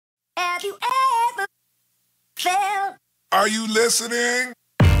Have you ever felt? Are you listening?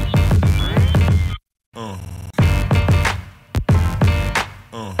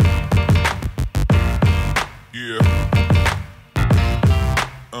 Yeah.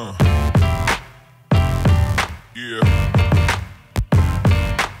 Yeah.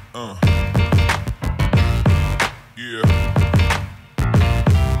 Yeah.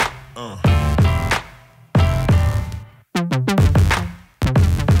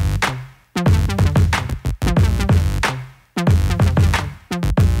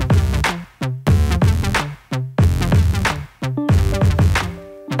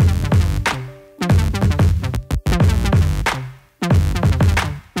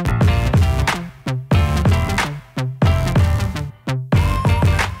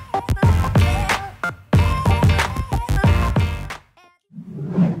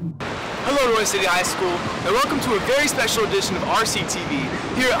 Royse City High School, and welcome to a very special edition of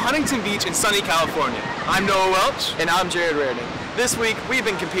Rctv here at Huntington Beach in sunny California. I'm Noah Welch. And I'm Jared Reardon. This week, we've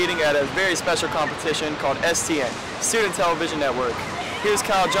been competing at a very special competition called STN, Student Television Network. Here's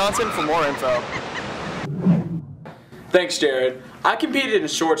Kyle Johnson for more info. Thanks, Jared. I competed in a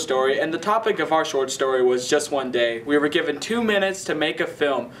short story, and the topic of our short story was Just One Day. We were given 2 minutes to make a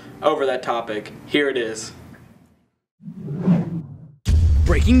film over that topic. Here it is.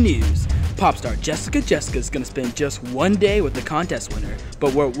 Breaking news. Pop star Jessica's gonna spend just one day with the contest winner.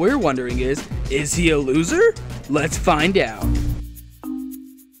 But what we're wondering is he a loser? Let's find out.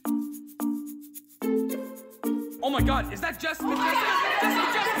 Oh my god, is that Jessica?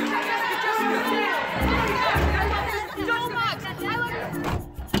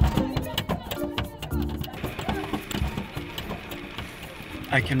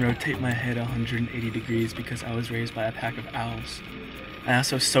 I can rotate my head 180 degrees because I was raised by a pack of owls. I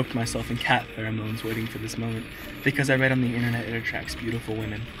also soaked myself in cat pheromones waiting for this moment because I read on the internet it attracts beautiful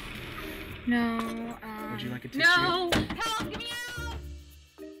women. No. Would you like a tissue? No! Help! Get me out!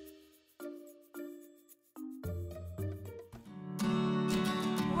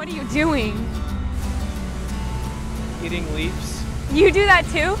 What are you doing? Eating leaves. You do that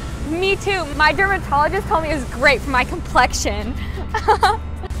too? Me too. My dermatologist told me it was great for my complexion.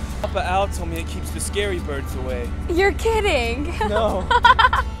 Papa Al told me it keeps the scary birds away. You're kidding. No.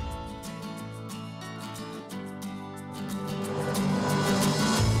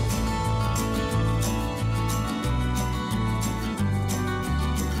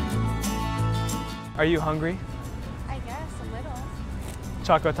 Are you hungry? I guess a little.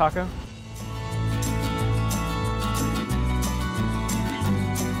 Choco taco?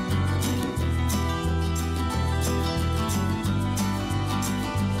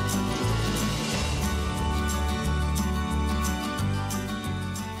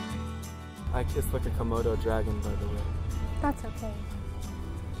 I kissed like a Komodo dragon, by the way. That's okay.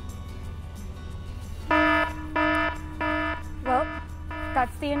 Well,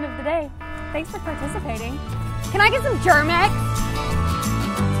 that's the end of the day. Thanks for participating. Can I get some Germex?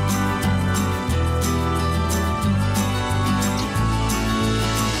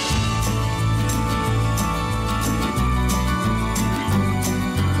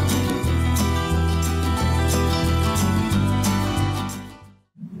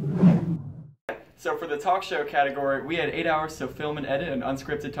 So for the talk show category, we had 8 hours to film and edit an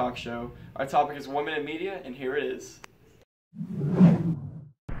unscripted talk show. Our topic is women in media, and here it is.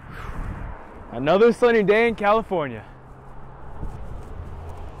 Another sunny day in California.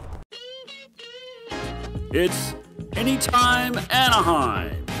 It's Anytime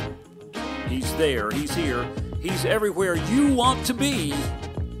Anaheim. He's there, he's here, he's everywhere you want to be.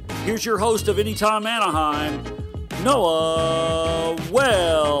 Here's your host of Anytime Anaheim, Noah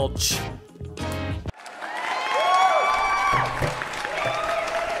Welch.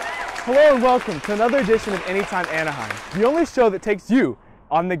 Hello and welcome to another edition of Anytime Anaheim, the only show that takes you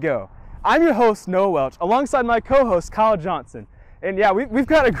on the go. I'm your host, Noah Welch, alongside my co-host, Kyle Johnson. And yeah, we've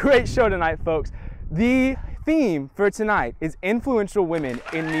got a great show tonight, folks. The theme for tonight is influential women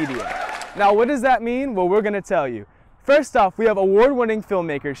in media. Now, what does that mean? Well, we're gonna tell you. First off, we have award-winning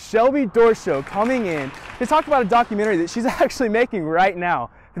filmmaker Shelby Dorshow coming in to talk about a documentary that she's actually making right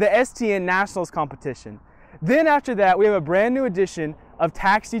now for the STN NATIONALS competition. Then after that, we have a brand new edition of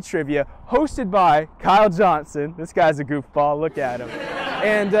Taxi Trivia hosted by Kyle Johnson. This guy's a goofball, look at him.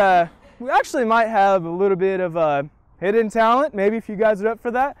 And we actually might have a little bit of hidden talent, maybe if you guys are up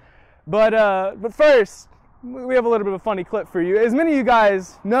for that. But first, we have a little bit of a funny clip for you. As many of you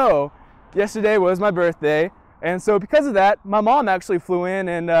guys know, yesterday was my birthday. And so because of that, my mom actually flew in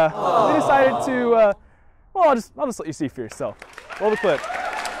and we decided to, well, I'll just let you see for yourself. Roll the clip.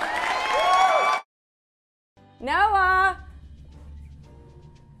 Noah!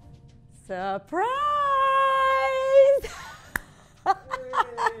 Surprise!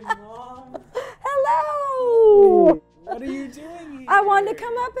 Hello! What are you doing here? I wanted to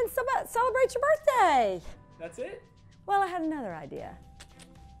come up and celebrate your birthday. That's it? Well, I had another idea.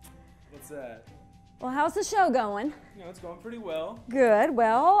 What's that? Well, how's the show going? You know, it's going pretty well. Good.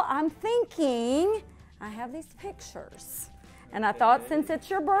 Well, I'm thinking I have these pictures. And I thought since it's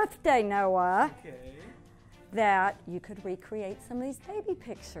your birthday, Noah, that you could recreate some of these baby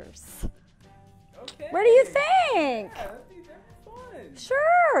pictures. Okay. What do you think? Yeah, that'd be fun.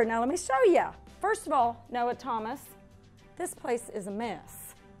 Sure. Now let me show you. First of all, Noah Thomas, this place is a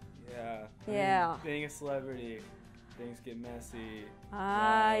mess. Yeah. Yeah. I mean, being a celebrity, things get messy.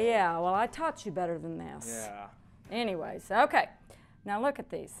 Yeah. Well, I taught you better than this. Yeah. Anyways, okay. Now look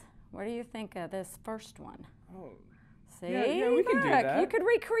at these. What do you think of this first one? Oh. See? Yeah, we can do Look, that. you could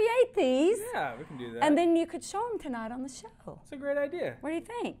recreate these. Yeah, we can do that. And then you could show them tonight on the show. It's a great idea. What do you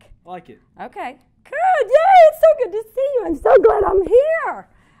think? I like it. Okay. Good. Yay, it's so good to see you. I'm so glad I'm here.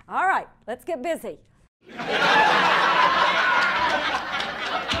 All right, let's get busy.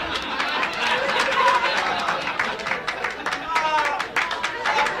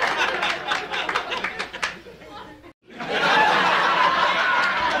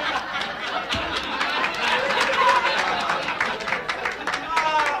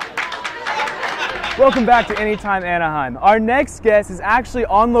 Welcome back to Anytime Anaheim. Our next guest is actually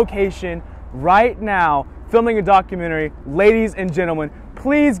on location right now filming a documentary. Ladies and gentlemen,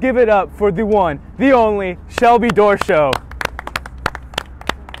 please give it up for the one, the only Shelby Dorshow.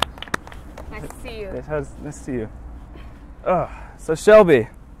 Nice to see you. Nice to see you. So Shelby,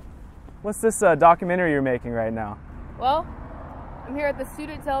 what's this documentary you're making right now? Well, I'm here at the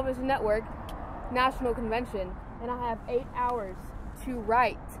Student Television Network National Convention, and I have 8 hours to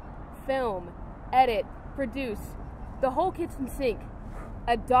write, film, edit, produce, the whole kitchen sink,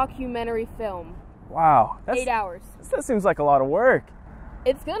 a documentary film. Wow. 8 hours. That seems like a lot of work.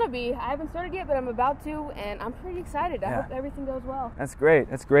 It's gonna be. I haven't started yet, but I'm about to, and I'm pretty excited. I hope everything goes well. That's great.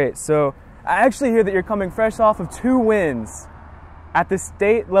 That's great. So I actually hear that you're coming fresh off of 2 wins at the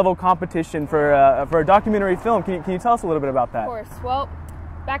state level competition for a documentary film. Can you tell us a little bit about that? Of course. Well,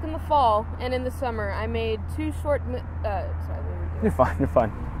 back in the fall and in the summer, I made 2 short. You're fine. You're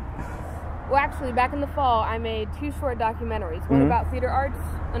fine. Well, actually, back in the fall, I made 2 short documentaries, one about theater arts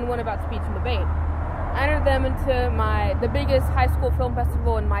and one about speech and debate. I entered them into the biggest high school film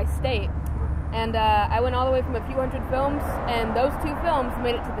festival in my state, and I went all the way from a few hundred films, and those 2 films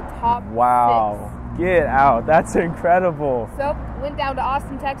made it to the top 6. Wow. Get out. That's incredible. So, went down to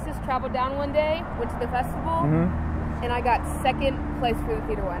Austin, Texas, traveled down one day, went to the festival, and I got 2nd place for the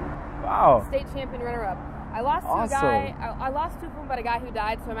theater one. Wow. State champion runner-up. I lost to a guy. I lost to him, but a guy who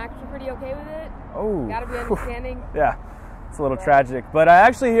died, so I'm actually pretty okay with it. Oh. Gotta be understanding. Yeah, it's a little tragic. But I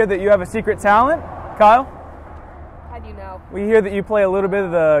actually hear that you have a secret talent, Kyle. How do you know? We hear that you play a little bit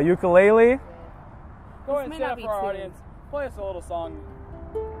of the ukulele. Go ahead and sit up for our audience. Play us a little song.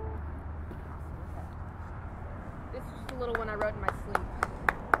 This is just a little one I wrote in my sleep.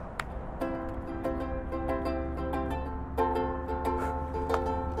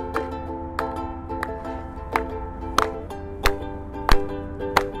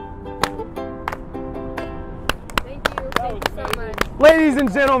 Ladies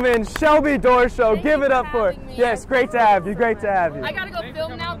and gentlemen, Shelby Dorshow, give it up for her. Yes, great to have you, great to have you. I gotta go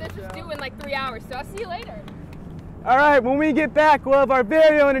film now. This is due in like 3 hours, so I'll see you later. All right, when we get back, we'll have our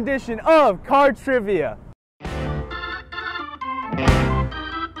very own edition of Card Trivia.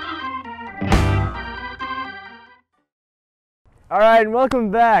 All right, and welcome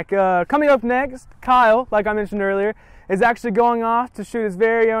back. Coming up next, Kyle, like I mentioned earlier, is actually going off to shoot his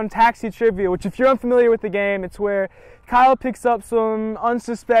very own Taxi Trivia, which if you're unfamiliar with the game, it's where Kyle picks up some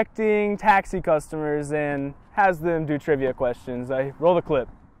unsuspecting taxi customers and has them do trivia questions. Roll the clip.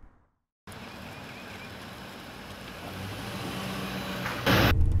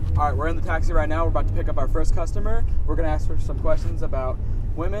 All right, we're in the taxi right now. We're about to pick up our first customer. We're going to ask her some questions about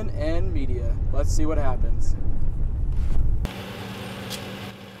women and media. Let's see what happens.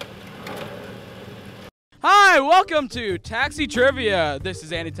 Hi, welcome to Taxi Trivia. This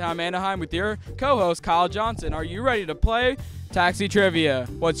is Anytime Anaheim with your co-host, Kyle Johnson. Are you ready to play Taxi Trivia?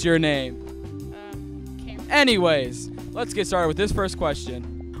 What's your name? Cameron. Anyways, let's get started with this first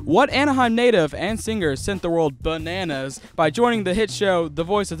question. What Anaheim native and singer sent the world bananas by joining the hit show The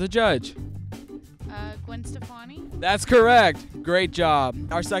Voice of the Judge? Gwen Stefani. That's correct. Great job.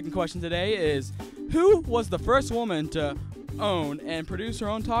 Our second question today is, who was the first woman to own and produce her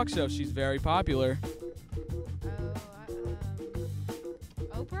own talk show? She's very popular.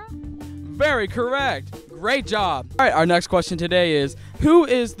 Oprah? Very correct. Great job. All right, our next question today is, Who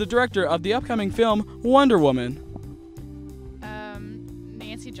is the director of the upcoming film Wonder Woman?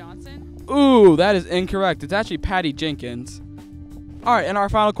 Nancy Johnson. Ooh, that is incorrect. It's actually Patty Jenkins. All right, and our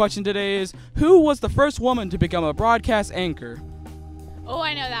final question today is, who was the first woman to become a broadcast anchor? Oh,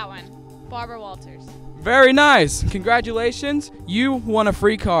 I know that one. Barbara Walters. Very nice. Congratulations. You won a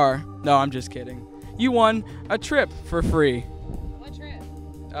free car. No, I'm just kidding. You won a trip for free. What trip?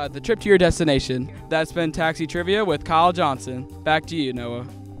 The trip to your destination. That's been Taxi Trivia with Kyle Johnson. Back to you, Noah.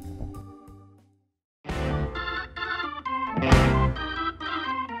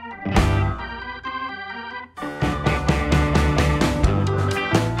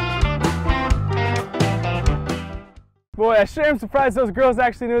 Boy, I sure am surprised those girls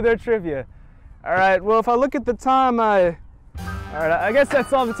actually knew their trivia. All right, well, if I look at the time, I guess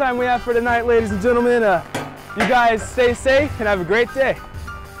that's all the time we have for tonight, ladies and gentlemen. You guys stay safe and have a great day.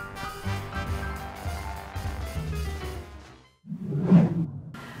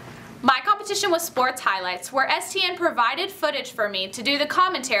 My competition was sports highlights, where STN provided footage for me to do the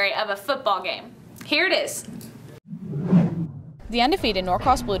commentary of a football game. Here it is. The undefeated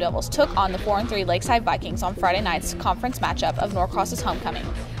Norcross Blue Devils took on the 4-3 Lakeside Vikings on Friday night's conference matchup of Norcross's homecoming.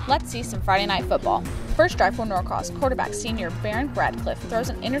 Let's see some Friday night football. First drive for Norcross, quarterback senior Baron Radcliffe throws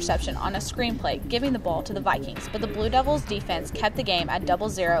an interception on a screen play, giving the ball to the Vikings, but the Blue Devils defense kept the game at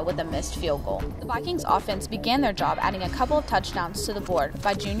 0-0 with a missed field goal. The Vikings offense began their job adding a couple of touchdowns to the board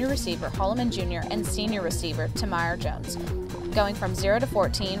by junior receiver Holloman Jr. and senior receiver Tamir Jones, going from 0 to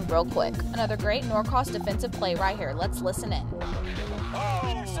 14 real quick. Another great Norcross defensive play right here. Let's listen in. Oh,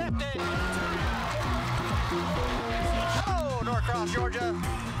 intercepted! Oh, Norcross, Georgia.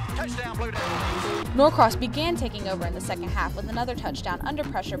 Touchdown, Blue Devils. Norcross began taking over in the second half with another touchdown under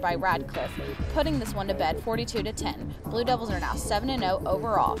pressure by Radcliffe, putting this one to bed 42-10. Blue Devils are now 7-0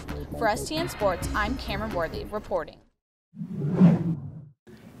 overall. For STN Sports, I'm Cameron Worthy reporting.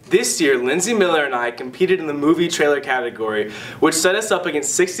 This year, Lindsay Miller and I competed in the movie trailer category, which set us up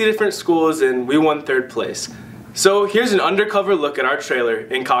against 60 different schools, and we won 3rd place. So here's an undercover look at our trailer,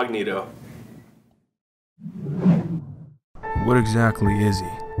 Incognito. What exactly is he?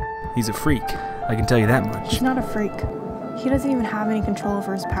 He's a freak, I can tell you that much. He's not a freak. He doesn't even have any control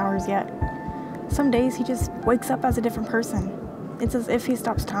over his powers yet. Some days he just wakes up as a different person. It's as if he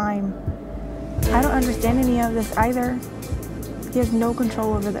stops time. I don't understand any of this either. He has no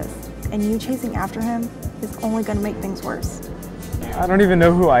control over this, and you chasing after him is only going to make things worse. I don't even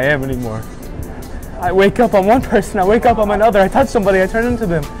know who I am anymore. I wake up on one person, I wake up on another, I touch somebody, I turn into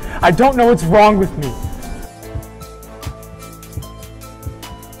them. I don't know what's wrong with me.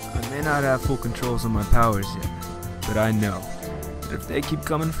 I may not have full controls on my powers yet, but I know that if they keep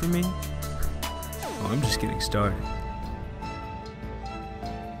coming for me, oh, I'm just getting started.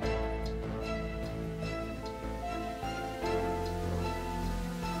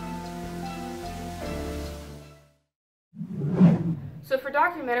 So for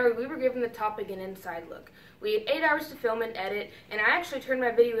documentary, we were given the topic an inside look. We had 8 hours to film and edit, and I actually turned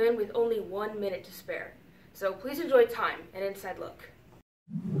my video in with only 1 minute to spare. So please enjoy Time, an inside look.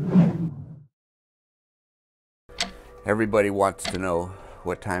 Everybody wants to know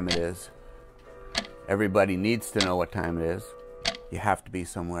what time it is. Everybody needs to know what time it is. You have to be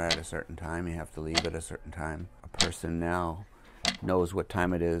somewhere at a certain time. You have to leave at a certain time. A person now knows what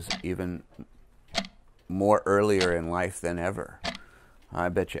time it is even more earlier in life than ever. I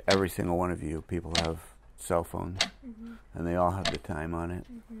bet you every single one of you people have cell phones, and they all have the time on it,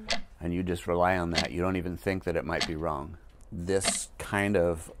 and you just rely on that. You don't even think that it might be wrong. This kind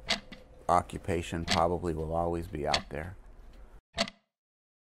of occupation probably will always be out there.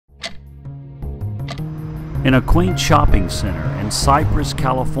 In a quaint shopping center in Cypress,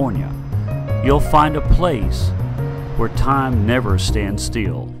 California, you'll find a place where time never stands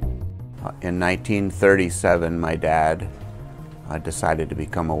still. In 1937, my dad decided to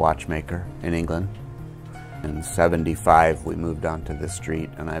become a watchmaker in England. In 75, we moved onto this street,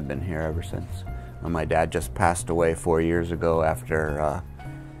 and I've been here ever since. My dad just passed away 4 years ago after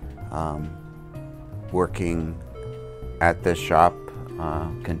working at this shop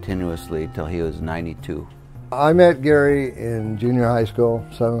continuously till he was 92. I met Gary in junior high school,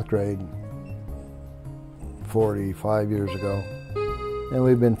 7th grade, 45 years ago, and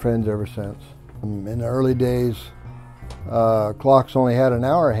we've been friends ever since. In the early days, clocks only had an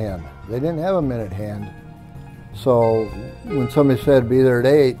hour hand. They didn't have a minute hand. So when somebody said be there at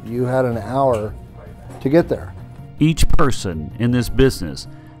 8, you had an hour to get there. Each person in this business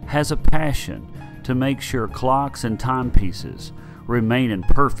has a passion to make sure clocks and timepieces remain in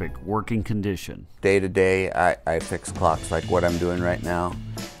perfect working condition. Day to day, I fix clocks like what I'm doing right now.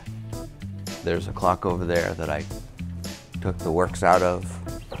 There's a clock over there that I took the works out of.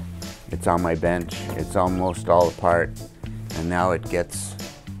 It's on my bench. It's almost all apart, and now it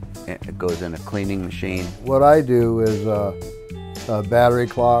goes in a cleaning machine. What I do is battery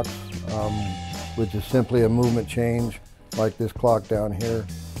clocks, which is simply a movement change, like this clock down here.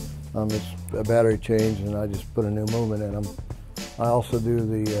 It's a battery change, and I just put a new movement in them. I also do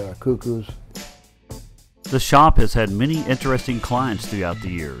the cuckoos. The shop has had many interesting clients throughout the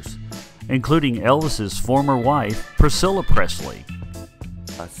years, including Elvis's former wife, Priscilla Presley.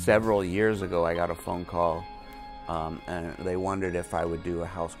 Several years ago, I got a phone call, and they wondered if I would do a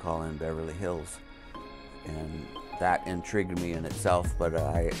house call in Beverly Hills. And that intrigued me in itself, but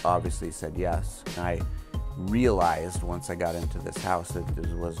I obviously said yes. And I realized once I got into this house that this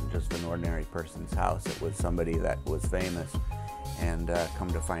wasn't just an ordinary person's house. It was somebody that was famous. And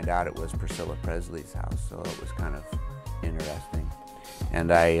come to find out, it was Priscilla Presley's house, so it was kind of interesting.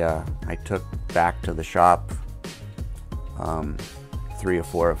 And I took back to the shop 3 or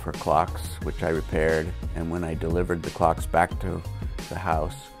 4 of her clocks, which I repaired. And when I delivered the clocks back to the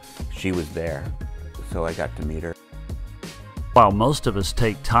house, she was there, so I got to meet her. While most of us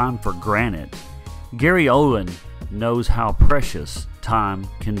take time for granted, Gary Owen knows how precious time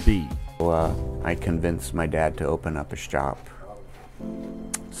can be. I convinced my dad to open up a shop.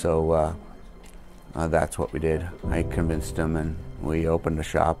 So that's what we did. I convinced him, and we opened a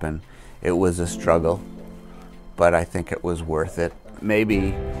shop, and it was a struggle, but I think it was worth it.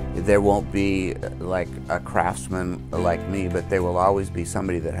 Maybe there won't be like a craftsman like me, but there will always be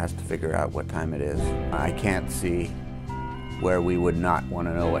somebody that has to figure out what time it is. I can't see where we would not want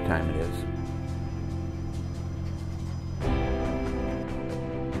to know what time it is.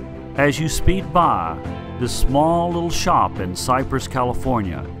 As you speed by this small little shop in Cypress,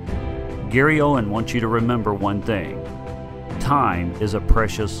 California, Gary Owen wants you to remember one thing: time is a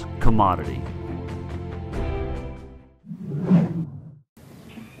precious commodity.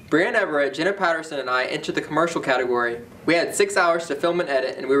 Brianne Everett, Jenna Patterson, and I entered the commercial category. We had 6 hours to film and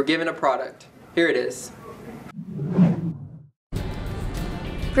edit, and we were given a product. Here it is.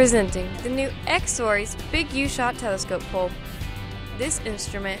 Presenting the new Royse Big U-Shot Telescope Pole. This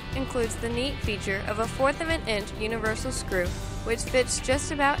instrument includes the neat feature of a 1/4 of an inch universal screw, which fits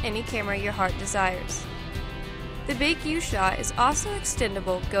just about any camera your heart desires. The Big U-Shot is also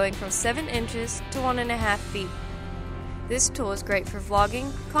extendable, going from 7 inches to 1.5 feet. This tool is great for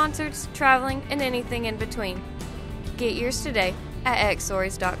vlogging, concerts, traveling, and anything in between. Get yours today at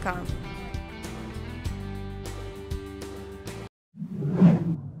xroyse.com.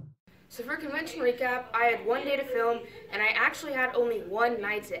 So for convention recap, I had 1 day to film, and I actually had only 1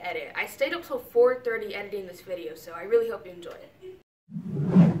 night to edit. I stayed up till 4:30 editing this video, so I really hope you enjoy it.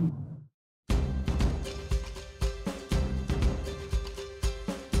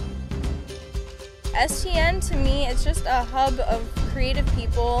 STN to me is just a hub of creative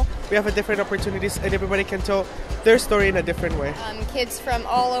people. We have different opportunities and everybody can tell their story in a different way. Kids from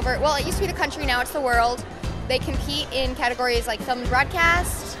all over, well, it used to be the country, now it's the world. They compete in categories like film and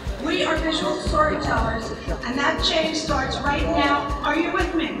broadcast. We are visual storytellers, and that change starts right now. Are you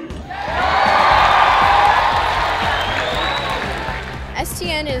with me?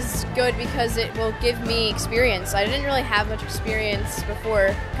 STN is good because it will give me experience. I didn't really have much experience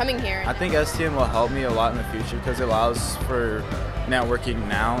before coming here. I think STN will help me a lot in the future because it allows for networking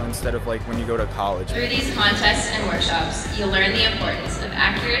now instead of like when you go to college. Through these contests and workshops, you'll learn the importance of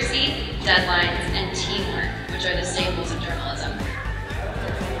accuracy, deadlines, and teamwork, which are the staples of journalism.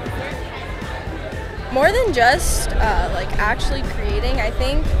 More than just like actually creating, I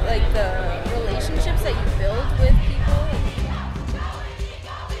think like the relationships that you build with people.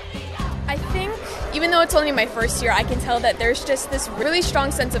 I think even though it's only my first year, I can tell that there's just this really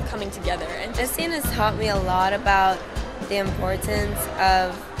strong sense of coming together. And STN has taught me a lot about the importance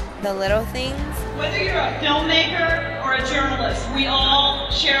of the little things. Whether you're a filmmaker or a journalist, we all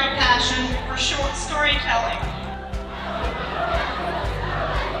share a passion for short storytelling.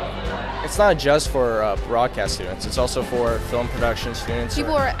 It's not just for broadcast students, it's also for film production students.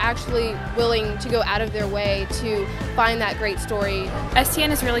 People are actually willing to go out of their way to find that great story.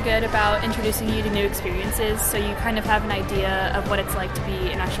 STN is really good about introducing you to new experiences, so you kind of have an idea of what it's like to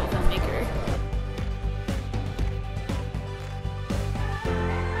be an actual filmmaker.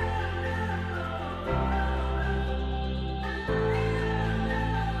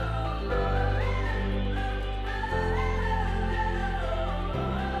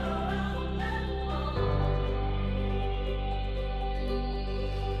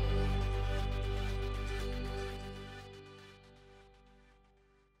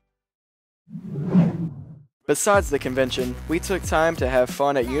 Besides the convention, we took time to have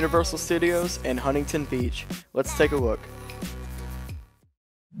fun at Universal Studios in Huntington Beach. Let's take a look.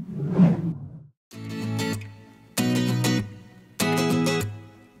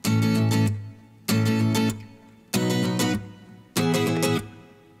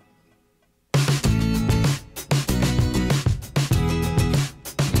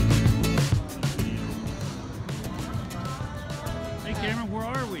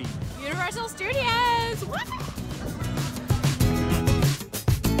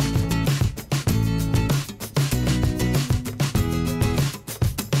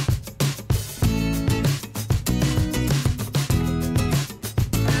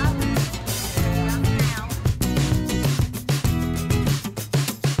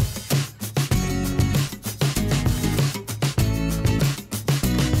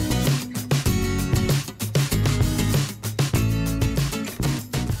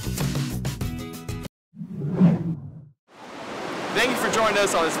 joined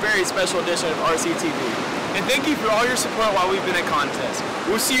us on this very special edition of Rctv. And thank you for all your support while we've been at contest.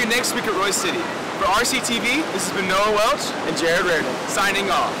 We'll see you next week at Royse City. For Rctv, this has been Noah Welch and Jared Reardon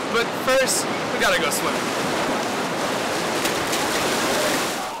signing off. But first, we gotta go swimming.